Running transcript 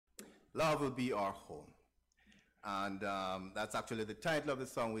Love will be our home. And that's actually the title of the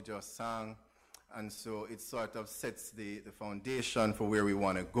song we just sang. And so it sort of sets the foundation for where we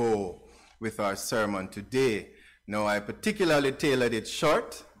want to go with our sermon today. Now, I particularly tailored it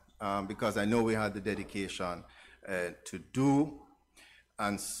short because I know we had the dedication to do.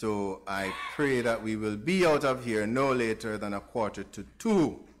 And so I pray that we will be out of here no later than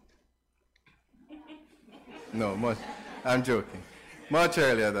 1:45. No, I'm joking. Much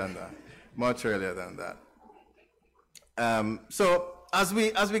earlier than that. Much earlier than that. So as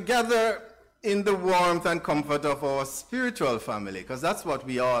we gather in the warmth and comfort of our spiritual family, because that's what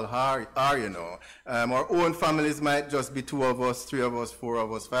we all are, you know. Our own families might just be 2 of us, 3 of us, 4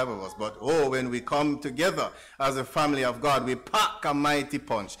 of us, 5 of us. But when we come together as a family of God, we pack a mighty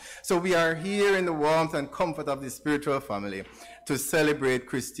punch. So we are here in the warmth and comfort of the spiritual family to celebrate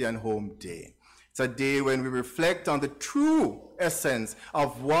Christian Home Day. It's a day when we reflect on the true essence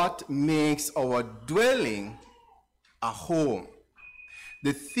of what makes our dwelling a home.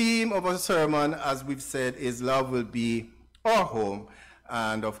 The theme of our sermon, as we've said, is Love Will Be Our Home.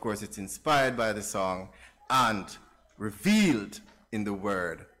 And of course, it's inspired by the song and revealed in the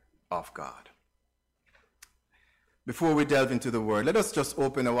Word of God. Before we delve into the Word, let us just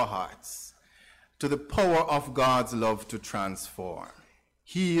open our hearts to the power of God's love to transform,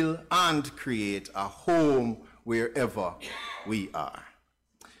 heal, and create a home wherever we are.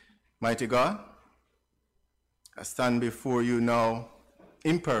 Mighty God, I stand before you now,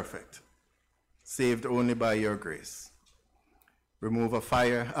 imperfect, saved only by your grace. Remove a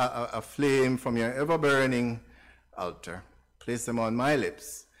flame from your ever-burning altar. Place them on my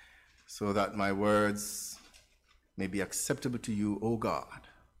lips so that my words may be acceptable to you, O God,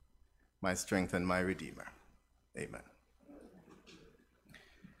 my strength and my Redeemer. Amen.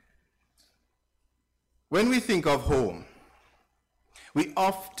 When we think of home, we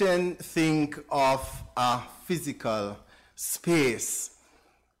often think of a physical space,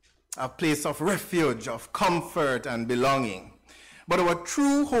 a place of refuge, of comfort and belonging. But our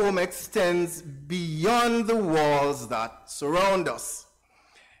true home extends beyond the walls that surround us.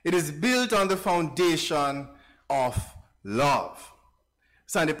 It is built on the foundation of love.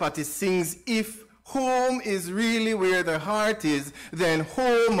 Sandy Patty sings, if home is really where the heart is, then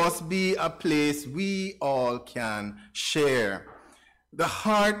home must be a place we all can share. The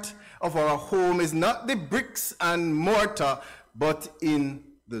heart of our home is not the bricks and mortar, but in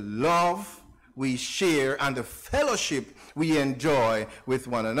the love we share and the fellowship we enjoy with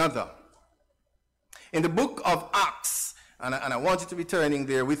one another. In the book of Acts, and I want you to be turning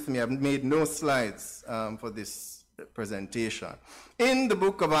there with me. I've made no slides for this presentation. In the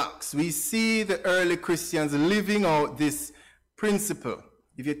book of Acts, we see the early Christians living out this principle.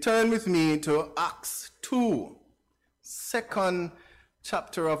 If you turn with me to Acts 2, second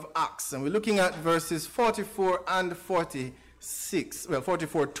chapter of Acts, and we're looking at verses 44 and 46. Well,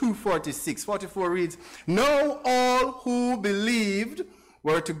 44 to 46. 44 reads, now all who believed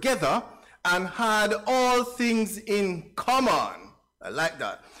were together and had all things in common. I like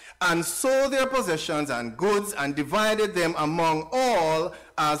that. And sold their possessions and goods and divided them among all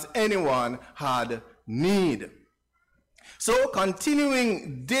as anyone had need. So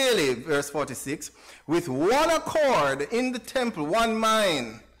continuing daily, verse 46, with one accord in the temple, one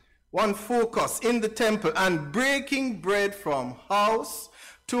mind, one focus in the temple, and breaking bread from house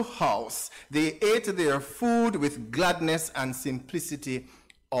to house, they ate their food with gladness and simplicity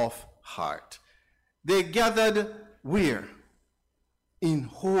of heart. They gathered where? In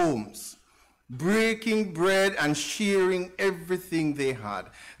homes, breaking bread and sharing everything they had.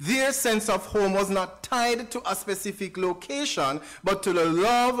 Their sense of home was not tied to a specific location, but to the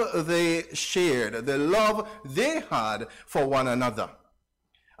love they shared, the love they had for one another.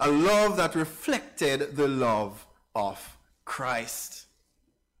 A love that reflected the love of Christ.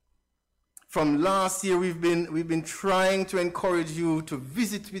 From last year, we've been trying to encourage you to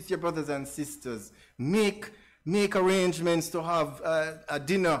visit with your brothers and sisters, make arrangements to have a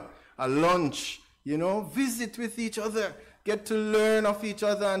dinner, a lunch, visit with each other, get to learn of each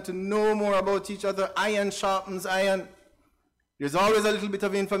other and to know more about each other. Iron sharpens iron. There's always a little bit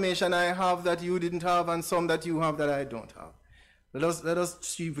of information I have that you didn't have and some that you have that I don't have. Let us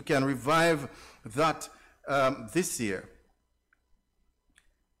see if we can revive that this year.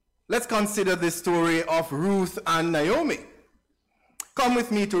 Let's consider the story of Ruth and Naomi. Come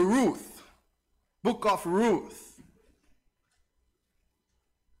with me to Ruth, book of Ruth,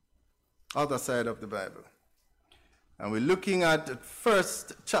 other side of the Bible. And we're looking at the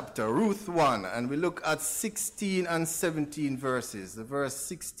first chapter, Ruth 1, and we look at 16 and 17 verses, the verse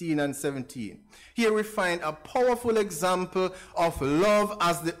 16 and 17. Here we find a powerful example of love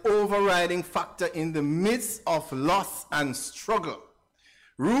as the overriding factor in the midst of loss and struggle.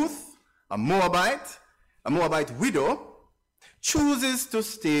 Ruth, a Moabite widow, chooses to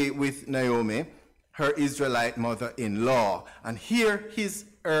stay with Naomi, her Israelite mother-in-law. And here is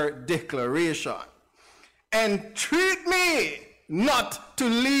her declaration. Entreat me not to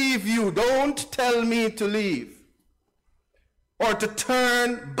leave you. Don't tell me to leave. Or to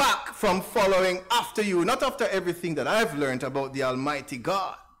turn back from following after you. Not after everything that I've learned about the Almighty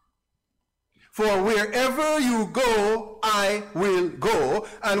God. For wherever you go, I will go.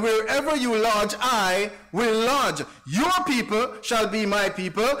 And wherever you lodge, I will lodge. Your people shall be my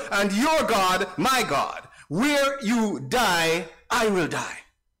people, and your God, my God. Where you die, I will die.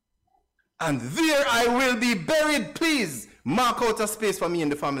 And there I will be buried. Please mark out a space for me in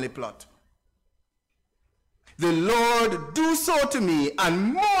the family plot. The Lord do so to me,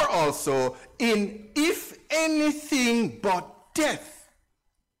 and more also, in if anything but death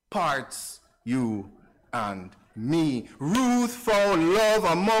parts you and me. Ruth found love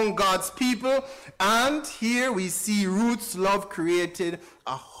among God's people, and here we see Ruth's love created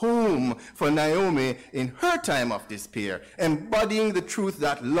a home for Naomi in her time of despair, embodying the truth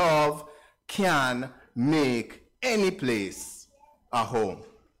that love can make any place a home.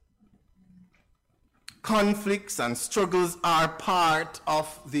 Conflicts and struggles are part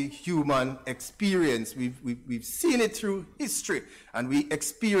of the human experience. We've seen it through history, and we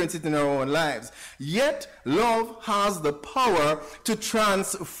experience it in our own lives. Yet, love has the power to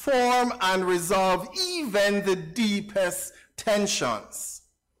transform and resolve even the deepest tensions.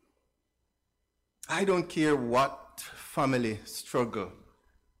 I don't care what family struggle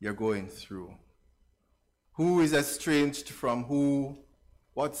you're going through. Who is estranged from who?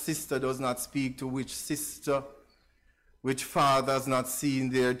 What sister does not speak to which sister? Which father has not seen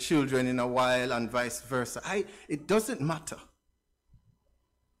their children in a while, and vice versa? It doesn't matter.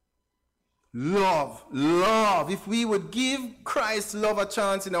 Love. If we would give Christ's love a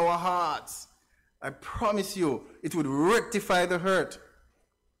chance in our hearts, I promise you, it would rectify the hurt.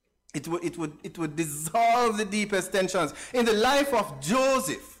 It would dissolve the deepest tensions. In the life of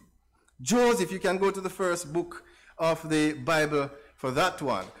Joseph, you can go to the first book of the Bible for that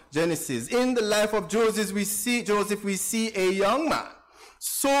one, Genesis. In the life of Joseph, we see a young man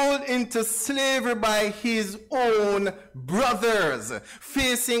sold into slavery by his own brothers,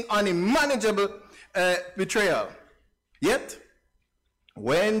 facing unimaginable betrayal. Yet,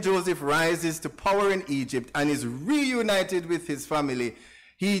 when Joseph rises to power in Egypt and is reunited with his family,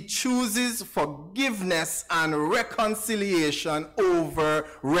 he chooses forgiveness and reconciliation over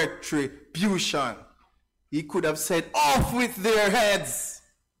retribution. He could have said, off with their heads,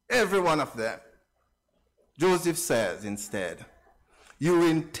 every one of them. Joseph says instead, you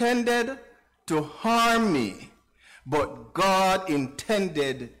intended to harm me, but God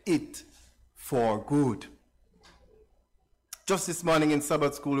intended it for good. Just this morning in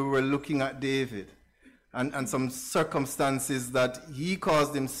Sabbath school, we were looking at David and some circumstances that he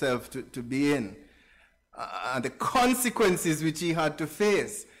caused himself to be in, and the consequences which he had to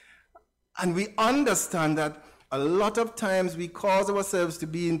face. And we understand that a lot of times we cause ourselves to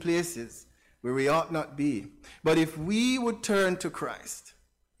be in places where we ought not be. But if we would turn to Christ,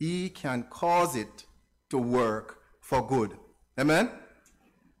 he can cause it to work for good. Amen?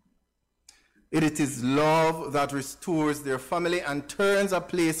 It is love that restores their family and turns a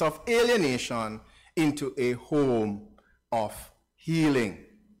place of alienation into a home of healing.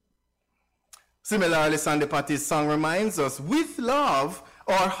 Similarly, Sandy Patty's song reminds us, with love,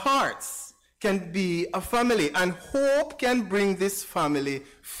 our hearts can be a family, and hope can bring this family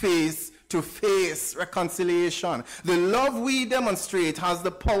face-to-face reconciliation. The love we demonstrate has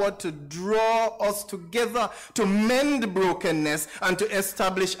the power to draw us together, to mend brokenness, and to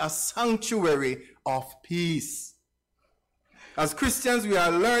establish a sanctuary of peace. As Christians, we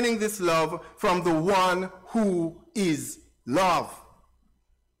are learning this love from the one who is love.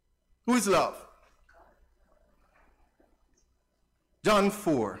 Who is love? John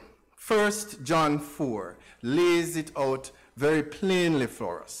 4, 1 John 4, lays it out very plainly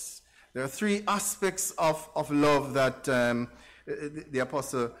for us. There are three aspects of love that the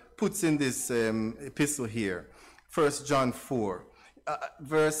apostle puts in this epistle here. 1 John 4,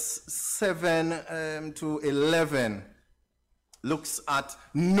 verse 7 to 11 looks at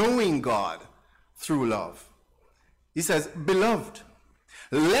knowing God through love. He says, beloved,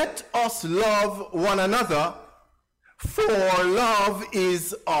 let us love one another, For love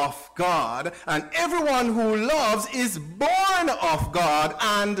is of God, and everyone who loves is born of God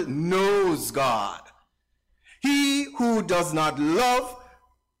and knows God. He who does not love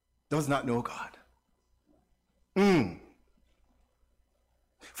does not know God.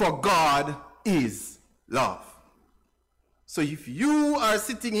 For God is love. So if you are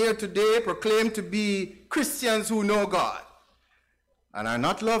sitting here today, proclaim to be Christians who know God and are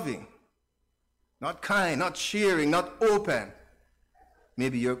not loving, not kind, not sharing, not open,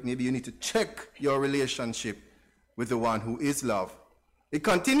 maybe you need to check your relationship with the one who is love. It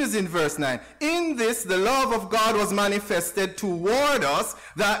continues in verse 9. In this, the love of God was manifested toward us,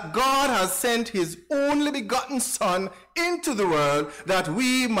 that God has sent his only begotten Son into the world, that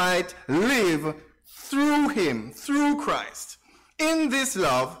we might live through him, through Christ. In this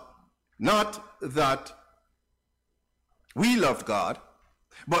love, not that we loved God,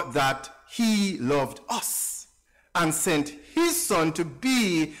 but that he loved us and sent his Son to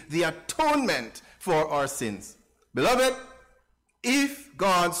be the atonement for our sins. Beloved, if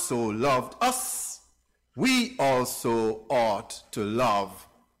God so loved us, we also ought to love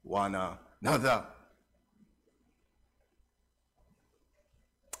one another.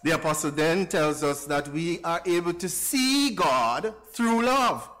 The apostle then tells us that we are able to see God through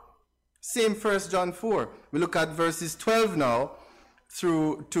love. Same 1 John 4. We look at verses 12 now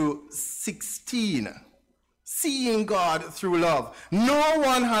through to 16. Seeing God through love. No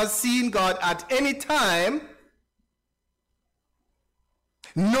one has seen God at any time.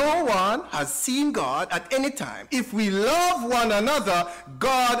 No one has seen God at any time. If we love one another,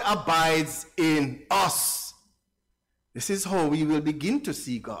 God abides in us. This is how we will begin to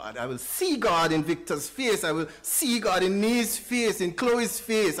see God. I will see God in Victor's face. I will see God in Nee's face, in Chloe's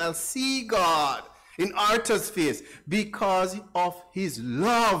face. I'll see God in Arthur's face because of his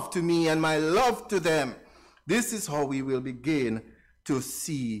love to me and my love to them. This is how we will begin to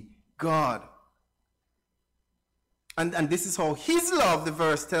see God. And this is how his love, the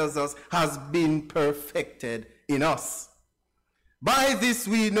verse tells us, has been perfected in us. By this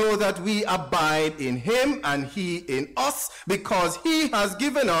we know that we abide in him and he in us, because he has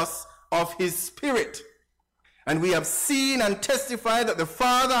given us of his Spirit. And we have seen and testified that the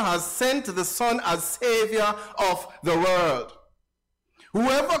Father has sent the Son as Savior of the world.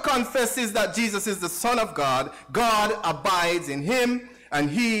 Whoever confesses that Jesus is the Son of God, God abides in him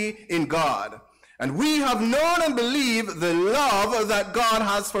and he in God. And we have known and believed the love that God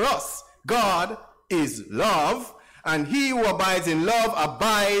has for us. God is love, and he who abides in love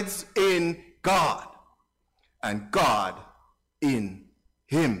abides in God, and God in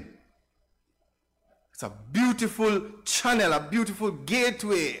him. It's a beautiful channel, a beautiful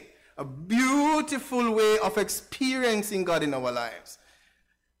gateway, a beautiful way of experiencing God in our lives.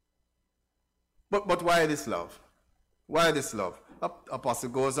 But why this love? Why this love? Apostle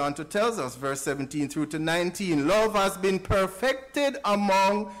goes on to tell us, verse 17 through to 19, love has been perfected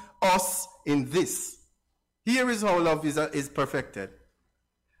among us in this. Here is how love is perfected.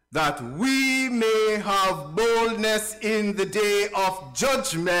 That we may have boldness in the day of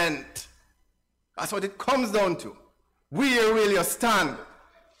judgment. That's what it comes down to. Where will you stand?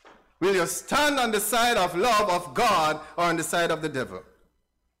 Will you stand on the side of love of God or on the side of the devil?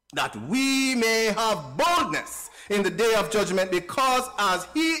 That we may have boldness in the day of judgment, because as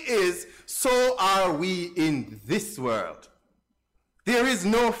he is, so are we in this world. There is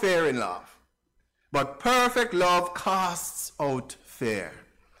no fear in love, but perfect love casts out fear,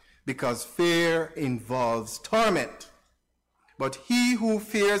 because fear involves torment. But he who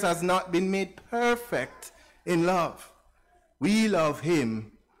fears has not been made perfect in love. We love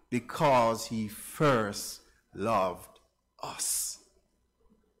him because he first loved us.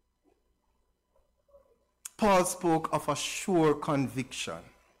 Paul spoke of a sure conviction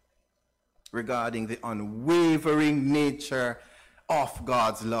regarding the unwavering nature of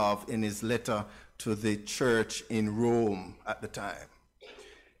God's love in his letter to the church in Rome at the time.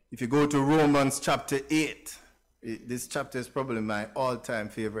 If you go to Romans chapter 8, this chapter is probably my all-time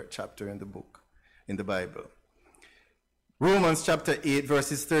favorite chapter in the book, in the Bible. Romans chapter 8,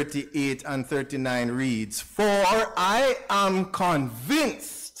 verses 38 and 39 reads, "For I am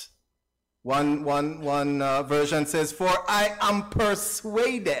convinced," One version says, "For I am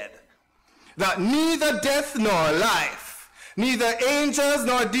persuaded that neither death nor life, neither angels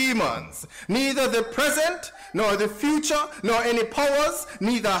nor demons, neither the present nor the future, nor any powers,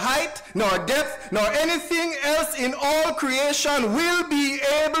 neither height nor depth, nor anything else in all creation will be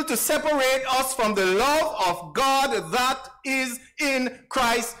able to separate us from the love of God that is in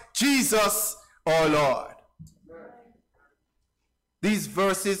Christ Jesus our Lord." These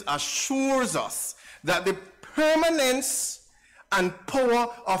verses assures us that the permanence and power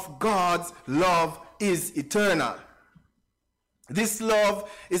of God's love is eternal. This love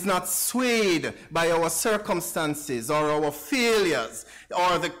is not swayed by our circumstances or our failures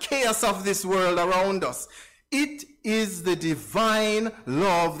or the chaos of this world around us. It is the divine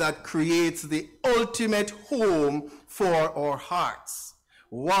love that creates the ultimate home for our hearts,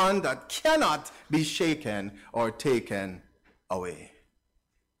 one that cannot be shaken or taken away.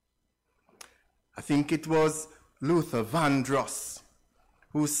 I think it was Luther Vandross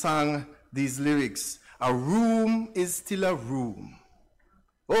who sang these lyrics. A room is still a room.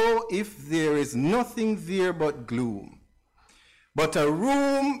 Oh, if there is nothing there but gloom. But a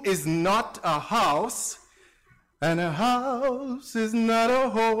room is not a house, and a house is not a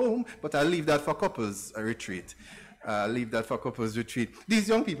home. But I'll leave that for couples retreat. These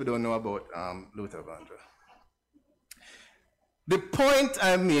young people don't know about Luther Vandross. The point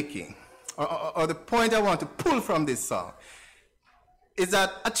I'm making, or the point I want to pull from this song, is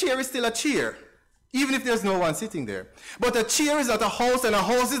that a chair is still a chair, even if there's no one sitting there. But a chair is not a house, and a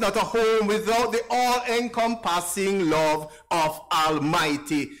house is not a home without the all-encompassing love of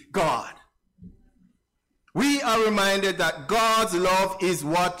Almighty God. We are reminded that God's love is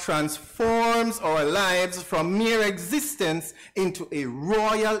what transforms our lives from mere existence into a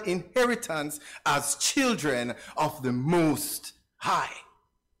royal inheritance as children of the Most High.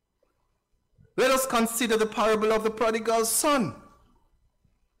 Let us consider the parable of the prodigal son.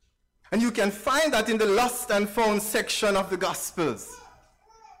 And you can find that in the lost and found section of the Gospels.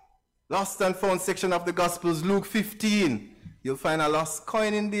 Lost and found section of the Gospels, Luke 15. You'll find a lost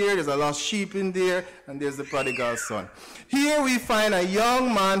coin in there, there's a lost sheep in there, and there's the prodigal son. Here we find a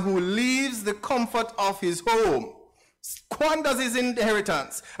young man who leaves the comfort of his home, squanders his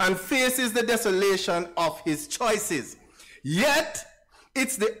inheritance, and faces the desolation of his choices. Yet,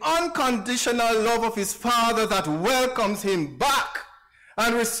 it's the unconditional love of his father that welcomes him back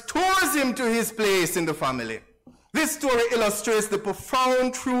and restores him to his place in the family. This story illustrates the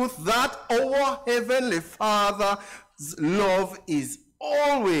profound truth that our Heavenly Father's love is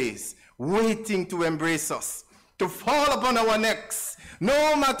always waiting to embrace us, to fall upon our necks,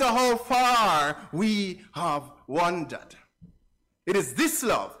 no matter how far we have wandered. It is this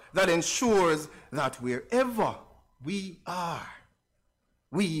love that ensures that wherever we are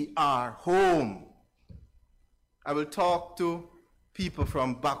home. I will talk to people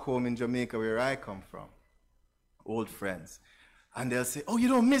from back home in Jamaica, where I come from, old friends, and they'll say, oh, you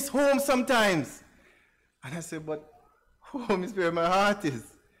don't miss home sometimes? And I say, but home is where my heart is.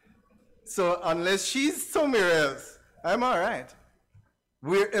 So unless she's somewhere else, I'm all right.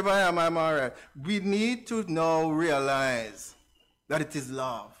 Wherever I am, I'm all right. We need to now realize that it is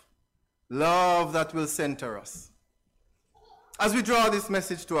love that will center us. As we draw this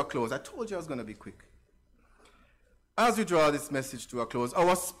message to a close, I told you I was going to be quick. As we draw this message to a close,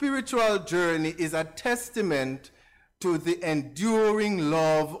 our spiritual journey is a testament to the enduring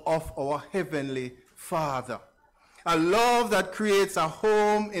love of our Heavenly Father. A love that creates a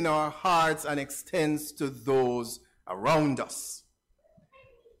home in our hearts and extends to those around us.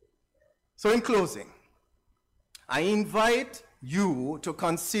 So in closing, I invite you to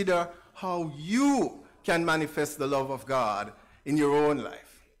consider how you can manifest the love of God in your own life.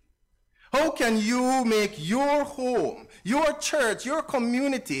 How can you make your home, your church, your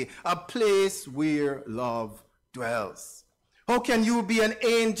community a place where love dwells? How can you be an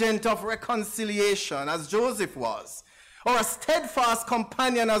agent of reconciliation as Joseph was, or a steadfast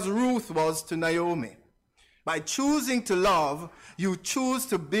companion as Ruth was to Naomi? By choosing to love, you choose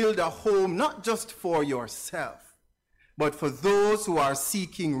to build a home not just for yourself, but for those who are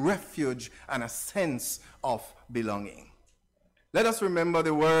seeking refuge and a sense of belonging. Let us remember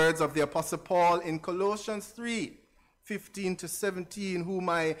the words of the Apostle Paul in Colossians 3:15-17, who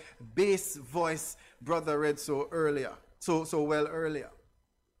my bass voice brother read so well earlier.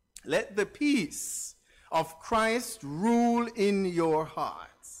 Let the peace of Christ rule in your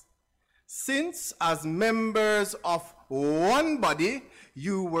hearts, since as members of one body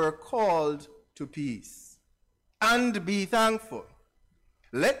you were called to peace, and be thankful.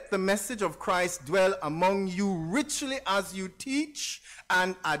 Let the message of Christ dwell among you richly as you teach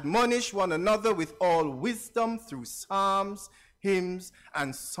and admonish one another with all wisdom through psalms, hymns,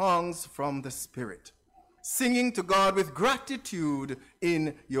 and songs from the Spirit, singing to God with gratitude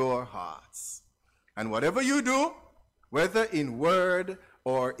in your hearts. And whatever you do, whether in word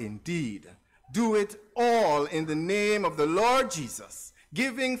or in deed, do it all in the name of the Lord Jesus,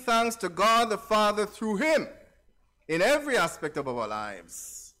 giving thanks to God the Father through him. In every aspect of our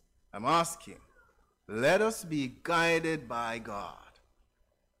lives, I'm asking, let us be guided by God.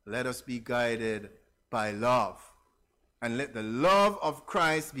 Let us be guided by love. And let the love of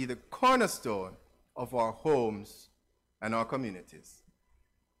Christ be the cornerstone of our homes and our communities.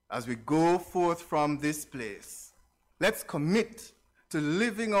 As we go forth from this place, let's commit to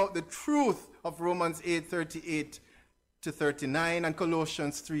living out the truth of Romans 8:38 to 39 and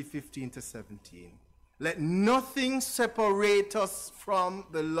Colossians 3:15 to 17. Let nothing separate us from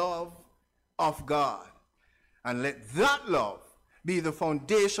the love of God. And let that love be the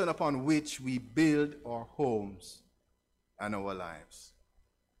foundation upon which we build our homes and our lives.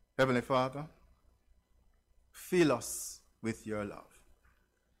 Heavenly Father, fill us with your love.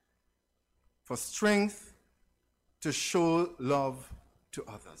 For strength to show love to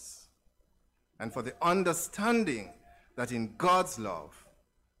others. And for the understanding that in God's love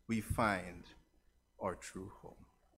we find our true home.